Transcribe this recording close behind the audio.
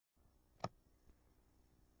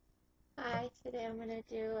Today I'm going to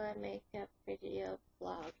do a makeup video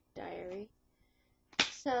vlog diary.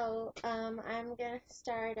 So, I'm going to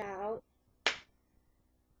start out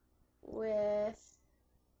with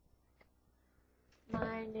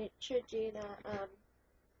my Neutrogena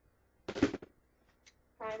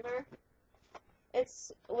primer.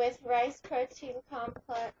 It's with rice protein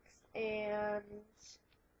complex, and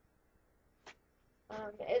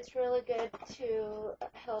it's really good to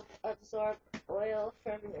help absorb oil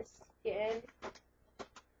from the skin.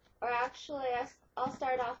 Or actually, I'll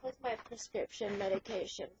start off with my prescription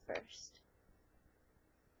medication first.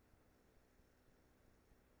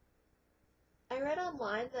 I read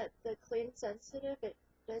online that the Clean Sensitive, it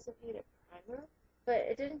doesn't need a primer, but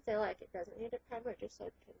it didn't say like it doesn't need a primer, it just said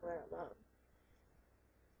it can wear alone.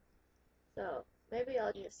 So maybe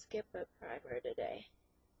I'll just skip a primer today.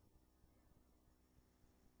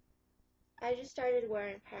 I just started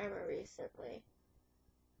wearing primer recently.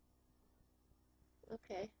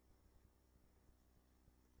 Okay.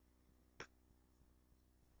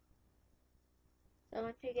 So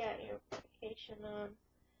once you get your application on,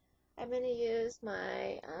 I'm going to use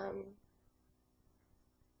my,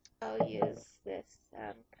 I'll use this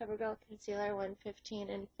Covergirl Concealer 115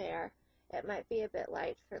 in Fair. It might be a bit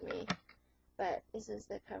light for me, but this is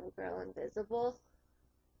the Covergirl Invisible.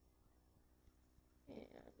 And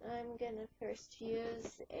I'm going to first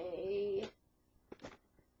use a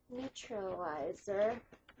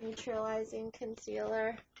neutralizing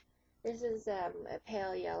concealer. This is a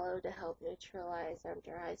pale yellow to help neutralize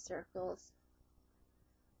under eye circles.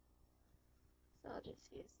 So I'll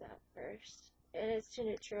just use that first. And it's to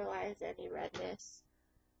neutralize any redness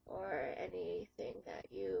or anything that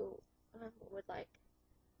you would like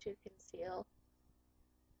to conceal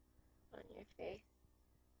on your face.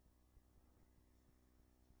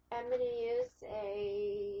 I'm going to use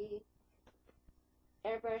a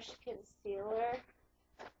airbrush concealer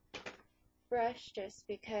brush just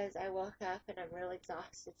because I woke up and I'm really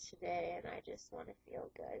exhausted today and I just want to feel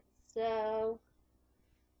good. So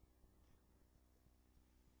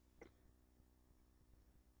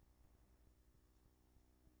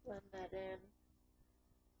blend that in.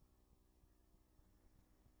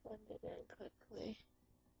 Blend it in quickly.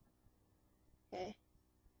 Okay.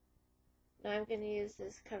 Now I'm going to use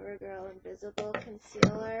this Covergirl Invisible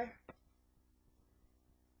Concealer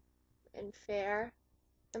in Fair.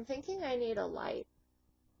 I'm thinking I need a light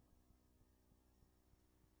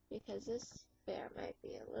because this Fair might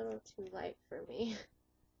be a little too light for me.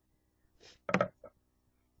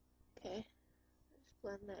 Okay, just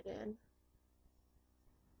blend that in.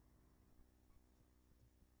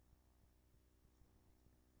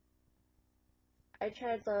 I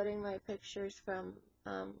tried loading my pictures from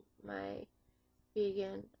my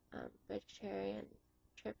vegan, vegetarian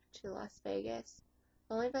trip to Las Vegas.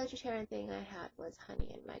 The only vegetarian thing I had was honey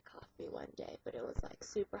in my coffee one day, but it was like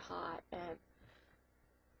super hot, and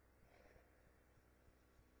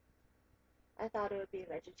I thought it would be a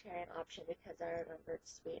vegetarian option because I remembered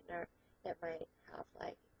sweetener that might have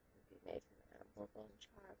like be made from animal bone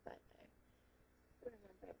char, but I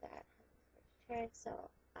remember that honey was vegetarian, so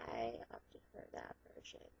I opted for that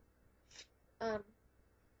version.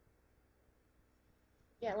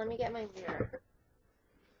 Yeah, let me get my mirror.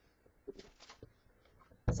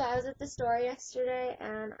 So I was at the store yesterday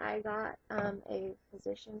and I got a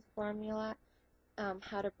Physicians Formula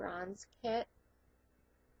How to Bronze kit,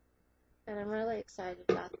 and I'm really excited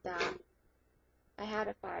about that. I had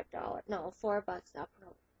a $4 up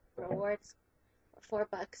rewards,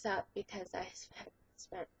 $4 up because I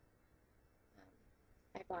spent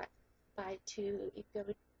I bought buy 2 Eco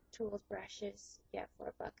Tools brushes, get $4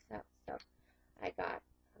 up, so I got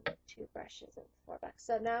 2 brushes and $4.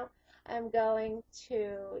 So now I'm going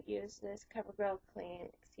to use this CoverGirl Clean.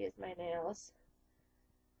 Excuse my nails.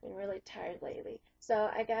 I've been really tired lately. So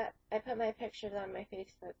I put my pictures on my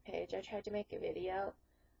Facebook page. I tried to make a video,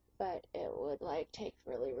 but it would like take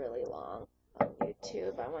really, really long on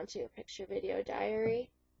YouTube. I want to do a picture video diary.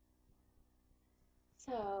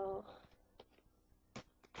 So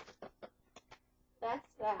that's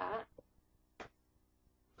that.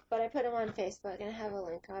 But I put them on Facebook, and I have a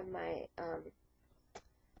link on my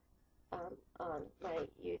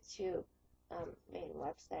YouTube main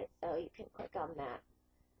website, so you can click on that.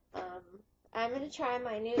 I'm going to try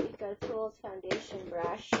my new Eco Tools foundation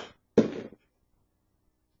brush. It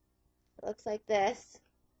looks like this.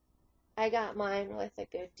 I got mine with a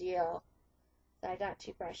good deal. So I got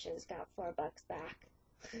 2 brushes, got $4 back.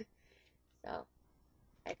 So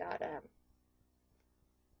I got it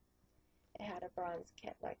had a bronze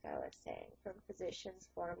kit, like I was saying, from Physicians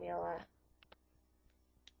Formula.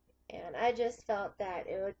 And I just felt that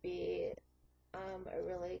it would be a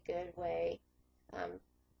really good way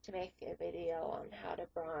to make a video on how to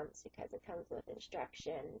bronze because it comes with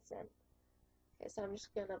instructions. And okay, so I'm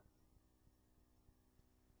just gonna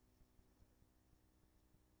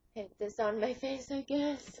paint this on my face, I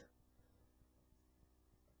guess.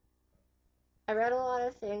 I read a lot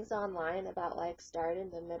of things online about like start in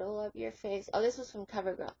the middle of your face. Oh, this was from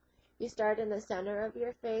Covergirl. You start in the center of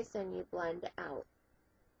your face and you blend out.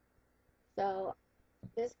 So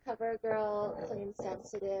this Covergirl Clean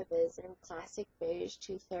Sensitive is in Classic Beige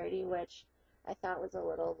 230, which I thought was a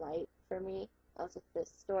little light for me. I was at the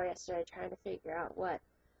store yesterday trying to figure out what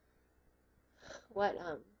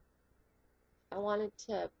I wanted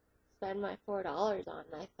to spend my $4 on,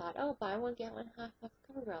 and I thought, oh, buy one get one half off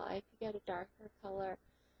Covergirl. I could get a darker color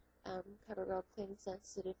Covergirl Clean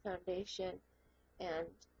Sensitive foundation and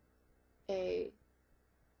a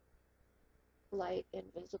light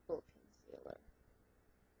invisible concealer.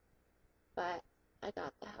 But I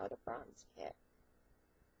got the How to Bronze kit.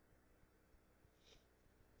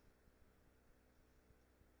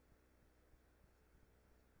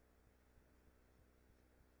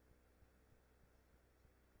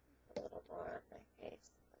 A little more on my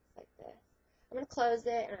face. Looks like this. I'm going to close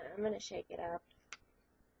it and I'm going to shake it up.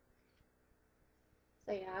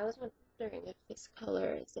 So yeah, I was wondering if this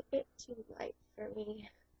color is a bit too light for me,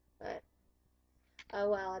 but oh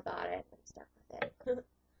well, I bought it. I'm stuck with it.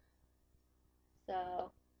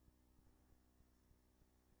 So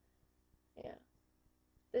yeah,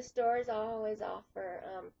 the stores always offer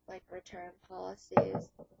like return policies,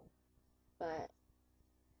 but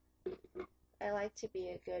I like to be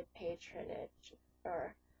a good patronage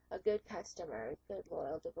or a good customer, a good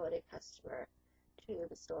loyal devoted customer to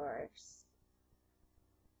the stores,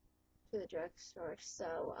 to the drugstore.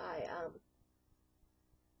 So I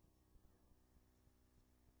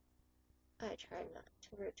try not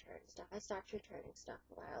to return stuff. I stopped returning stuff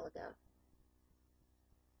a while ago.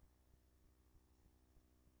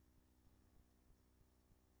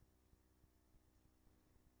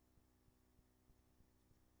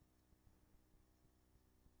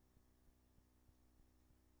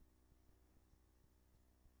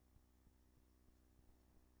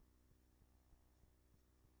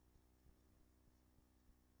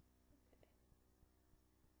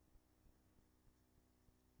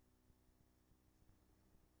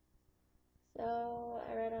 So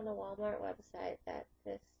I read on a Walmart website that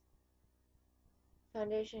this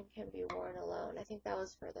foundation can be worn alone. I think that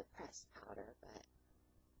was for the pressed powder, but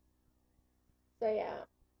so yeah,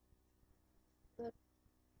 the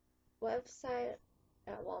website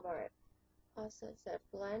at Walmart also said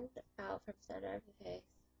blend out from center of the face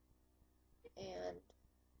and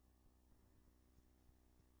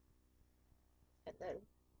then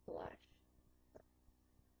blush.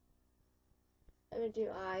 I'm gonna do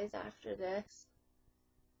eyes after this.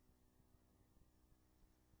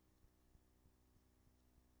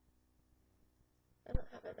 I don't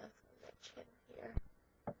have enough on my chin here.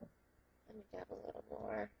 Let me get a little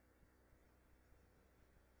more.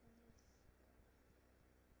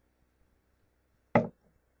 Like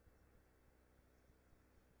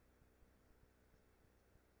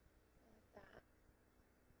that.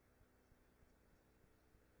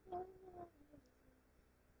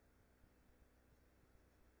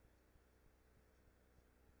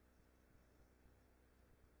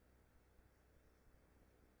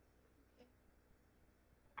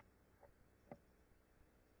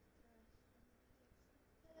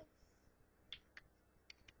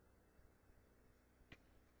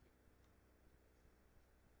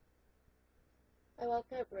 I woke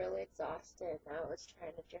up really exhausted and I was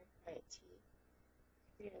trying to drink my tea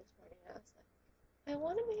this morning. I was like, I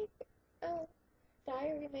want to make a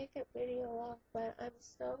diary makeup video, but I'm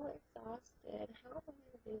so exhausted. How am I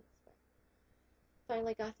going to do this?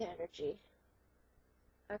 Finally got the energy.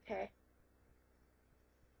 Okay,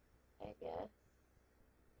 I guess.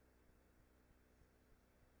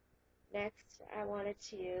 Next, I wanted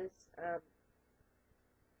to use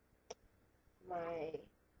okay,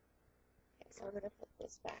 so I'm going to put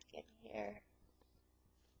this back in here.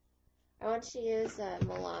 I want to use a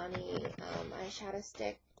Milani eyeshadow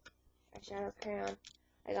stick, eyeshadow crayon.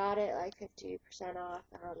 I got it like 50% off.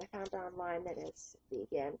 I found online that it's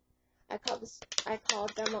vegan. I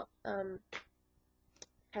called them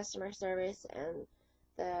customer service, and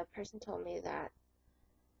the person told me that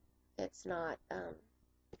it's not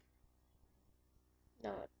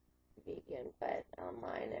vegan, but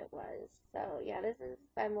online it was. So yeah, this is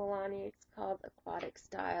by Milani. It's called Aquatic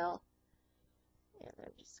Style, and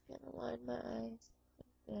I'm just gonna line my eyes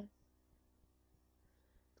like this.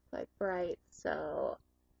 It's quite bright, so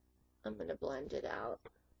I'm gonna blend it out.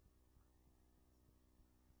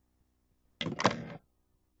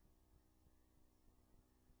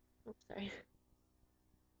 Sorry.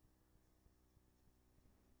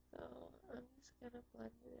 So I'm just gonna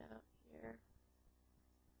blend it out here.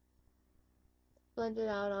 Blend it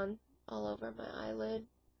out on all over my eyelid.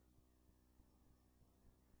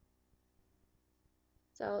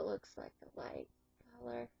 So it looks like a light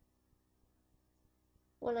color.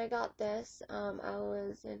 When I got this, I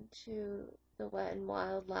was into the Wet n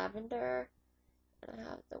Wild lavender, and I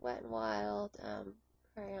have the Wet n Wild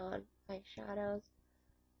crayon eyeshadows,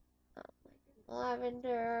 like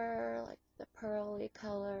lavender, like the pearly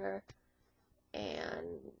color,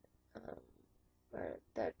 and or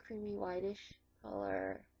the creamy whitish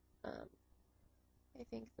color. I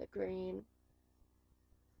think the green,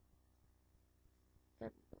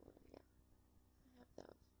 and yeah, I have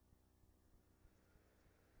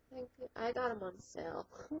those. I got them on sale.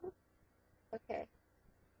 Okay,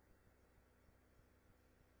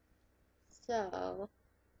 so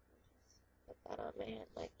put that on my hand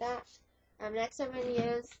like that. Next I'm going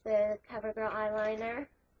to use the Covergirl eyeliner,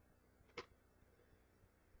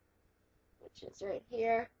 which is right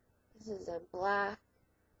here. This is in black.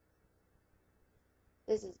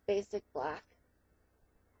 This is basic black.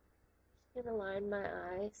 I'm going to line my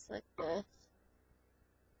eyes like this.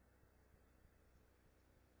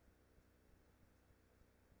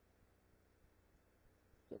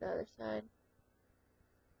 Do the other side.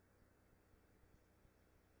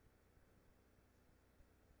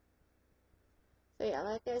 So yeah,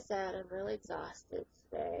 like I said, I'm really exhausted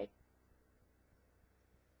today.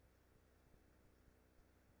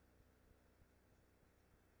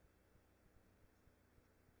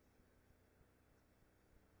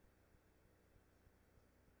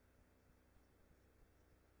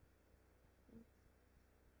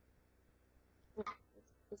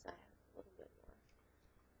 This I have a little bit more.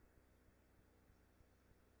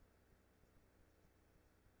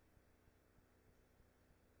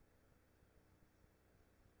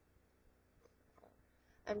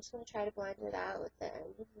 I'm just going to try to blend it out with the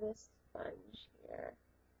end of this sponge here.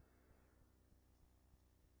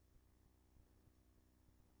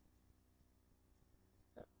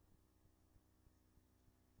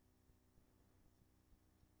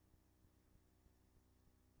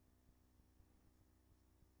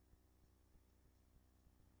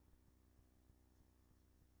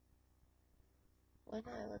 One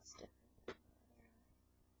eye looks different.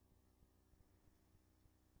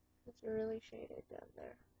 It's really shaded down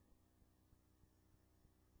there.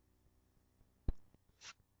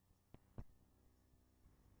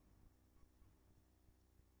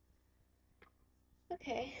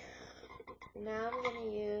 Okay, now I'm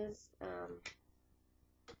going to use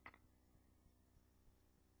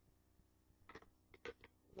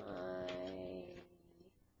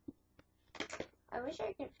I wish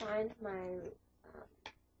I could find my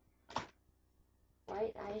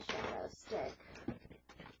white eyeshadow stick.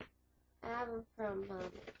 I have them from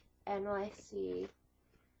NYC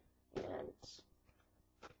and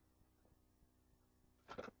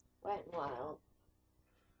Wet n Wild.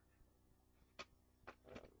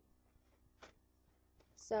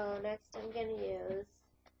 So next I'm going to use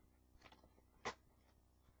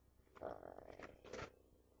my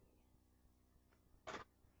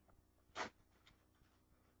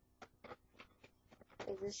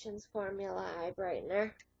Physicians Formula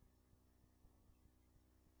Eyebrightener.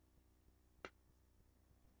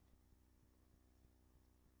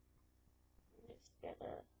 I'm just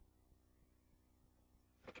gonna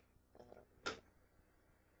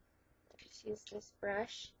use this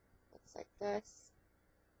brush. Looks like this.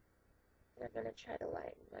 And I'm gonna try to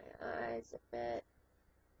lighten my eyes a bit.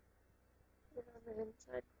 Put it on the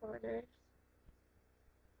inside corners.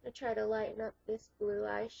 I'm gonna try to lighten up this blue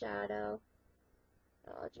eyeshadow.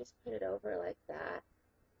 I'll just put it over like that.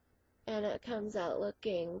 And it comes out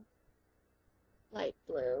looking light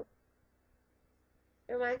blue.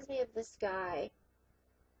 It reminds me of the sky.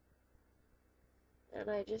 And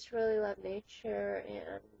I just really love nature,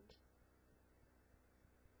 and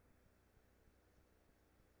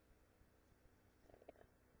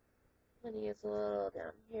I'm going to use a little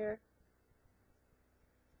down here.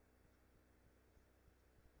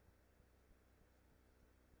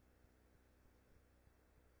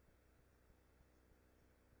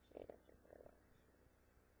 Shade under my lash.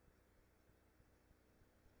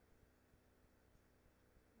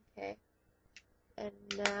 Okay. And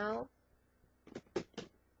now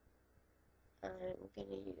I'm going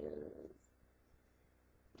to use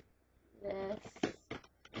this.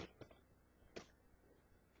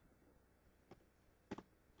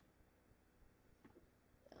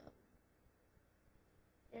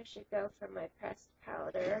 Here should go for my pressed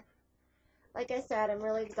powder. Like I said, I'm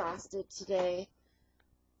really exhausted today.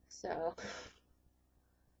 so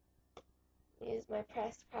use my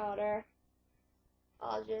pressed powder.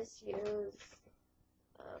 I'll just use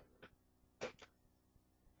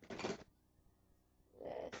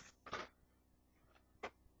this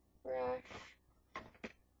brush.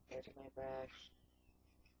 Here's my brush.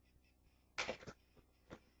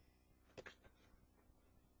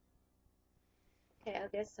 Okay, I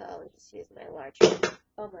guess I'll just use my large,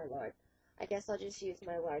 oh my lord. I guess I'll just use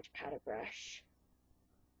my large powder brush.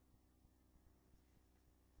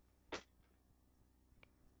 Like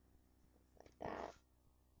that.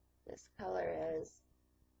 This color is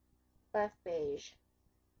Buff Beige.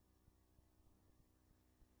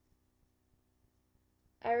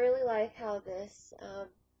 I really like how this,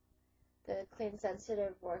 the Clean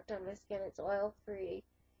Sensitive worked on my skin. It's oil free,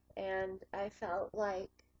 and I felt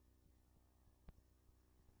like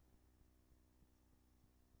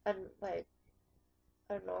a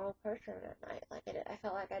normal person at night. Like I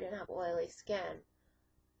felt like I didn't have oily skin,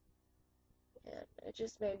 and it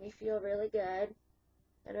just made me feel really good.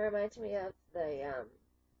 And it reminds me of the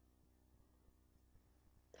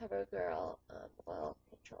Covergirl oil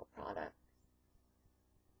control product.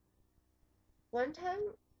 One time,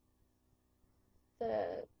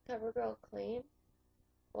 the Covergirl Clean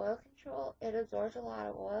oil control, it absorbs a lot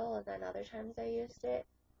of oil, and then other times I used it,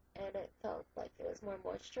 and it felt like it was more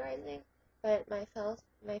moisturizing, but my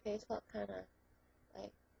face felt kind of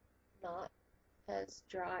like not as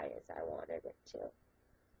dry as I wanted it to.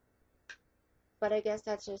 But I guess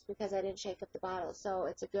that's just because I didn't shake up the bottle, so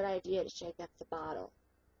it's a good idea to shake up the bottle.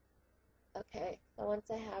 Okay, so once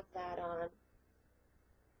I have that on,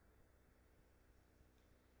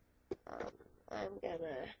 I'm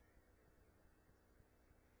gonna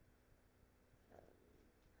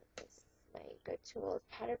put my Good Tools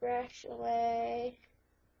powder brush away,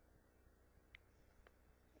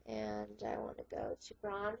 and I want to go to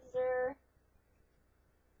bronzer.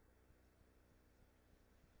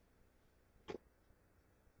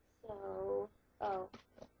 So, oh,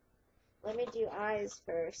 let me do eyes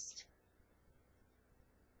first.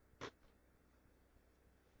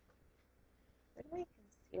 Where's my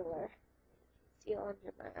concealer? Conceal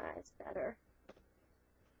under my eyes better.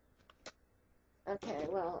 Okay,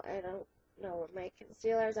 well, I don't know what my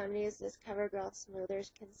concealer is. I'm going to use this CoverGirl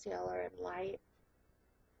Smoothers Concealer in Light.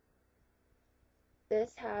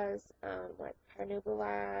 This has, like, carnauba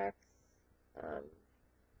wax,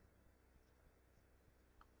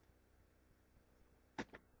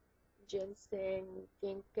 ginseng,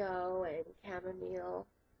 ginkgo, and chamomile,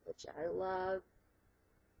 which I love.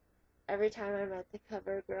 Every time I'm at the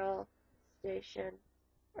CoverGirl station,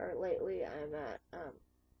 or lately I'm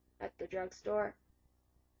at the drugstore,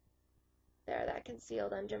 there, that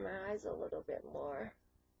concealed under my eyes a little bit more.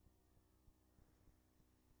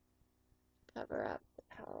 Cover up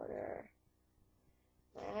the powder.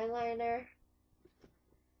 My eyeliner,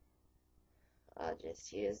 I'll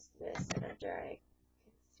just use this in a dry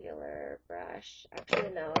concealer brush.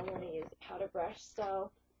 Actually, no, I want to use a powder brush,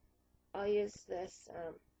 so I'll use this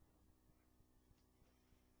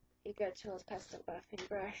Good Tools Custom Buffing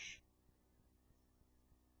Brush.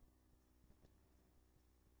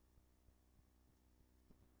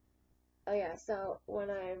 Oh yeah, so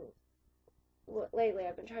lately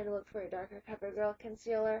I've been trying to look for a darker CoverGirl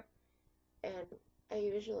concealer, and I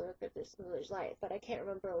usually look at the Smoothers Light, but I can't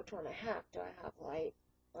remember which one I have. Do I have light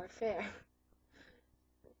or fair?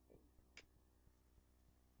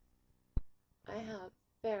 I have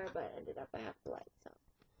fair, but ended up I have the light, so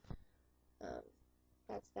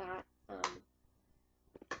that's that.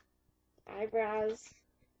 Eyebrows,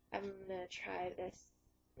 I'm gonna try this.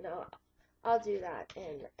 No, I'll do that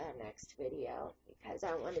in a next video because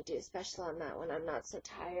I want to do a special on that when I'm not so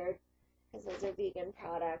tired, because those are vegan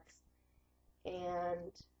products.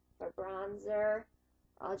 And for bronzer,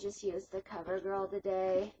 I'll just use the CoverGirl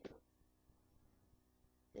today.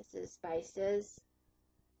 This is Spices.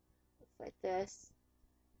 Looks like this.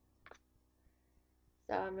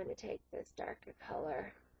 So I'm going to take this darker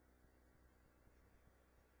color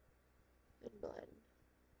and blend.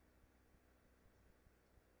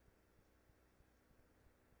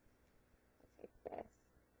 I'll take this.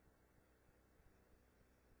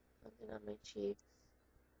 Something on my cheeks.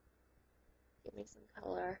 Give me some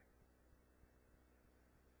color.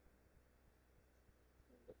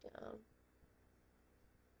 Move it down.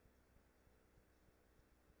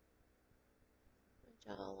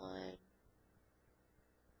 My jawline.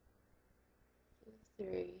 2,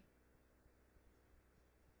 3.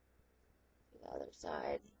 To the other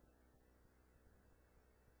side.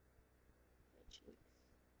 My cheeks.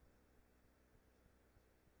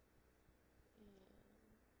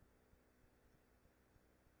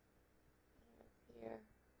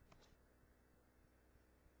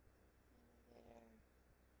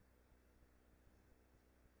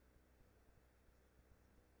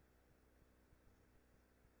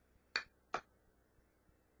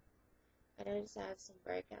 I noticed I have some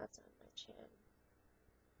breakouts on my chin.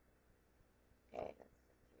 Okay, that's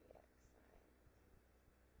the 3X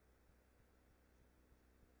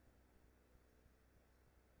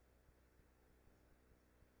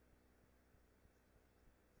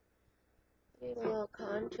side. Need a little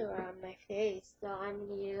contour on my face, so I'm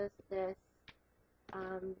going to use this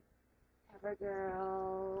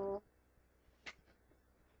Covergirl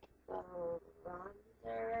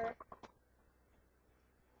bronzer.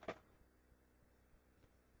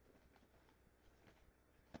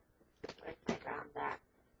 Where's my brown back?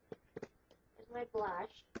 There's my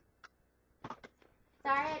blush.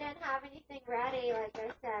 Sorry I didn't have anything ready, like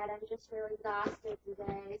I said, I'm just really exhausted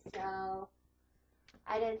today, so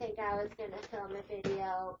I didn't think I was going to film a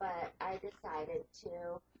video, but I decided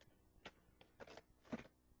to.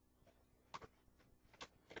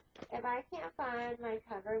 If I can't find my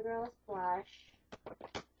CoverGirl blush,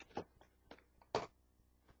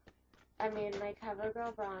 my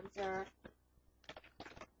CoverGirl bronzer,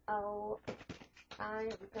 oh, I'm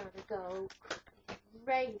gonna go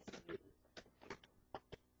crazy.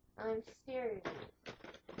 I'm serious.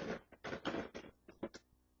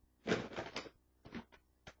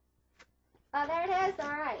 Oh, there it is,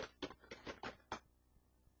 alright.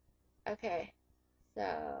 Okay, so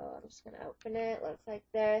I'm just gonna open it. Looks like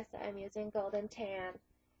this. I'm using Golden Tan,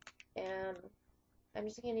 and I'm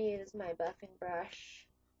just gonna use my buffing brush,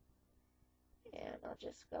 and I'll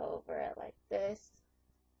just go over it like this.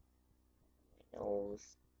 My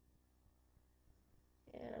nose.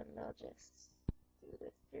 And I'll just do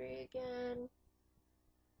the 3 again.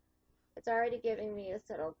 It's already giving me a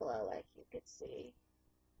subtle glow, like you could see.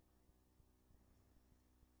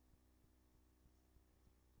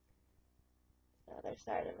 The other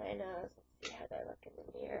side of my nose. Let's see how they look in the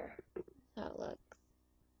mirror. How it looks.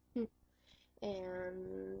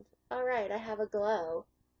 And alright, I have a glow.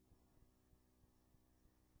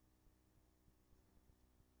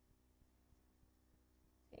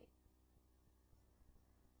 Okay.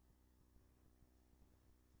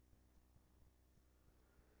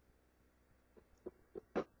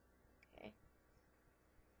 Okay.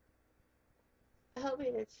 I hope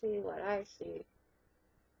you can see what I see.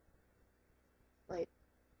 Like,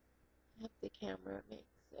 I hope the camera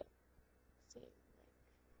makes it seem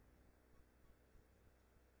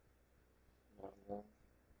like normal.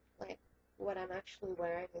 Like, what I'm actually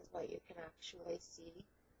wearing is what you can actually see,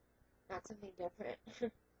 not something different.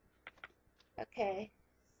 Okay,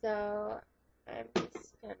 so I'm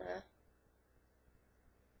just gonna,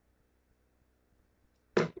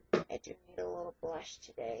 I do need a little blush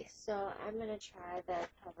today, so I'm gonna try the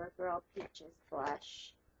CoverGirl Peaches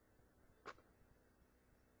blush.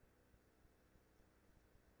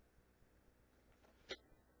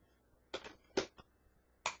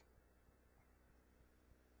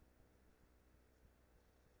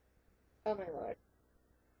 Oh my lord.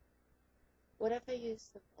 What if I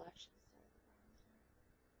use the blush instead of the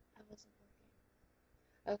bronzer? I wasn't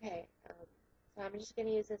looking. Okay, so I'm just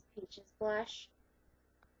gonna use this Peaches blush.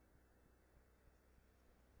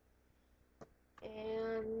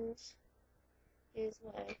 And use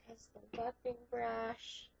my custom buffing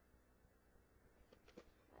brush.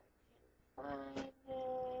 I can find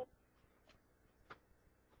it.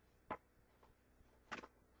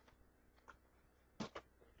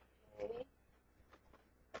 Okay.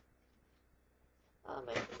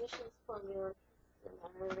 My Physicians Formula. Okay.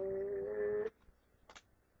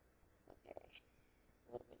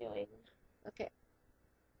 What am I doing? Okay.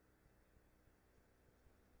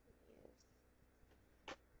 Use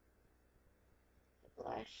the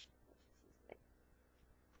blush.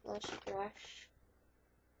 Blush brush.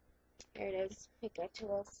 There it is. Pick our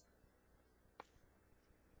tools.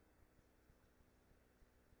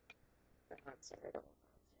 Bronzer.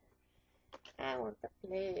 I want the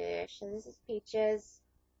finish. So this is Peaches.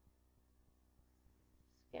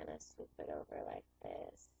 Just gonna swoop it over like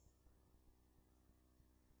this.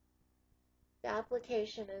 The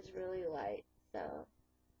application is really light, so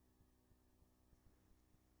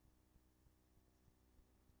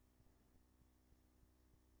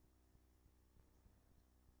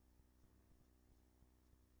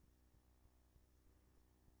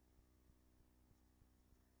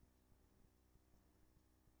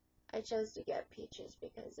I chose to get Peaches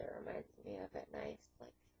because it reminds me of a nice,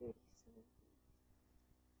 like, fruity smoothie.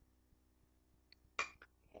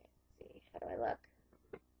 Okay, let's see, how do I look?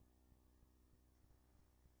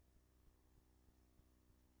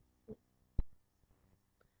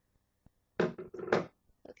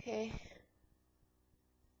 Okay.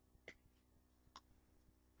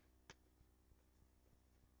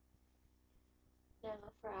 Now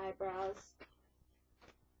for eyebrows.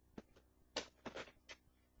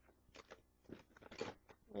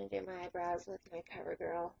 do my eyebrows with my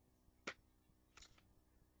Covergirl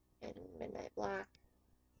in Midnight Black.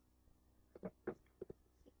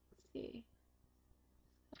 See,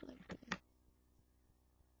 like that.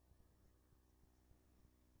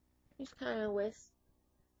 Just kind of whisk,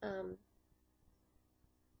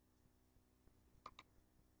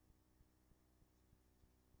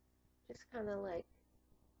 just kind of like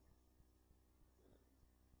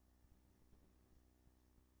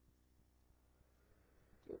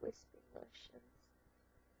do wisping motions.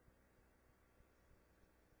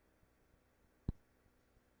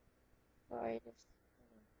 Or I just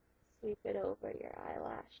sweep it over your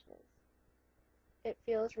eyelashes. It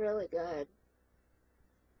feels really good.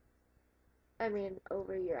 I mean,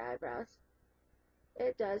 over your eyebrows.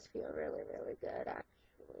 It does feel really, really good,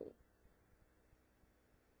 actually.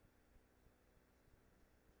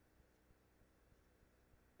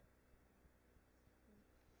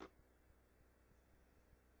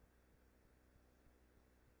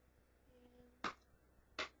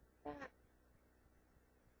 And that.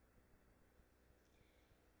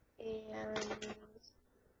 And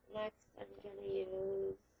next I'm going to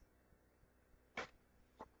use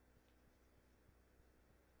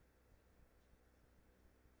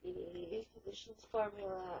the Physicians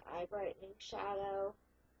Formula Eye Brightening Shadow,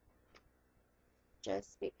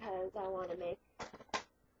 just because I want to make it a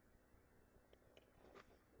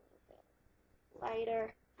little bit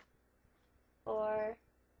lighter, or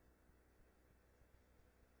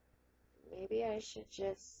maybe I should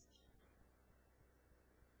just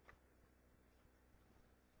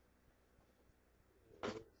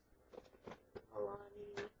use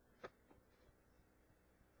Milani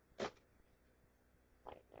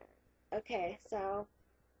Eyeliner. Okay, so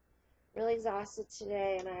I'm really exhausted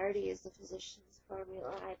today, and I already used the Physicians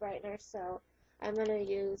Formula Eyebrightener, so I'm going to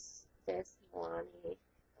use this Milani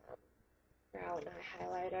brow and eye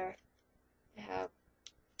highlighter. I have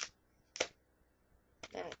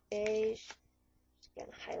matte beige. Just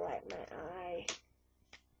going to highlight my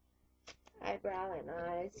eyebrow and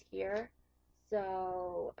eyes here.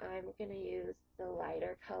 So I'm going to use the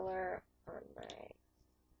lighter color on my,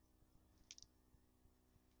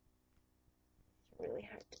 it's really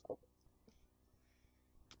hard to open.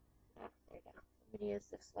 Ah, there we go. I'm going to use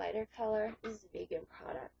this lighter color. This is a vegan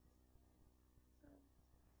product.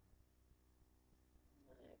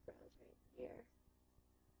 My eyebrows right here.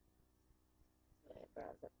 My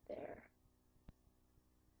eyebrows up there.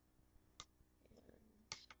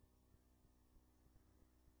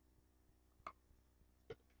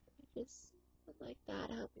 And just like that.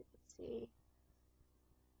 I hope you can see.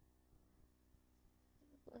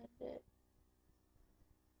 Blend it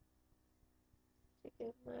to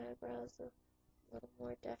give my eyebrows a little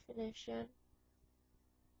more definition.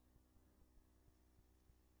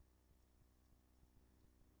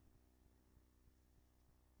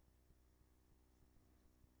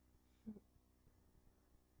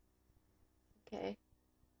 Okay.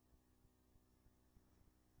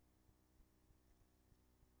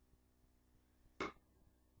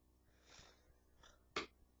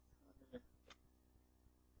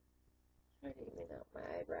 Try to even out my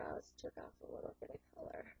eyebrows. Took off a little bit of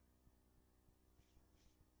color.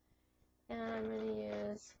 And I'm going to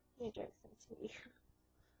use, let me drink some tea.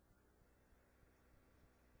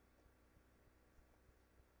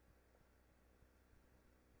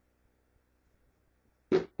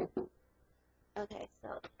 Okay, so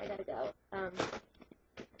I gotta go. I'm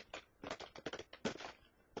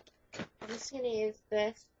just gonna use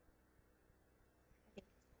this. I think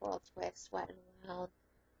it's Coral Twist Wet n Wild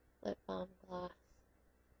Lip Balm Gloss.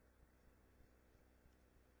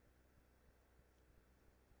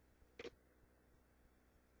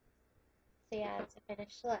 So yeah, it's a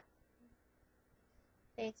finished look.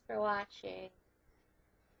 Thanks for watching.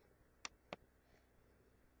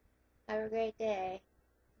 Have a great day.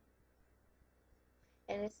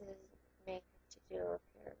 And this is makeup to do if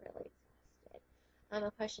you're really exhausted.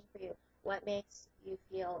 A question for you. What makes you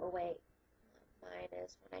feel awake? Mine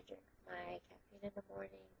is when I drink my caffeine in the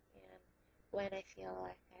morning and when I feel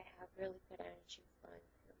like I have really good energy flowing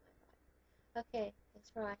through my body. Okay, thanks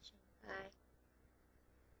for watching. Bye.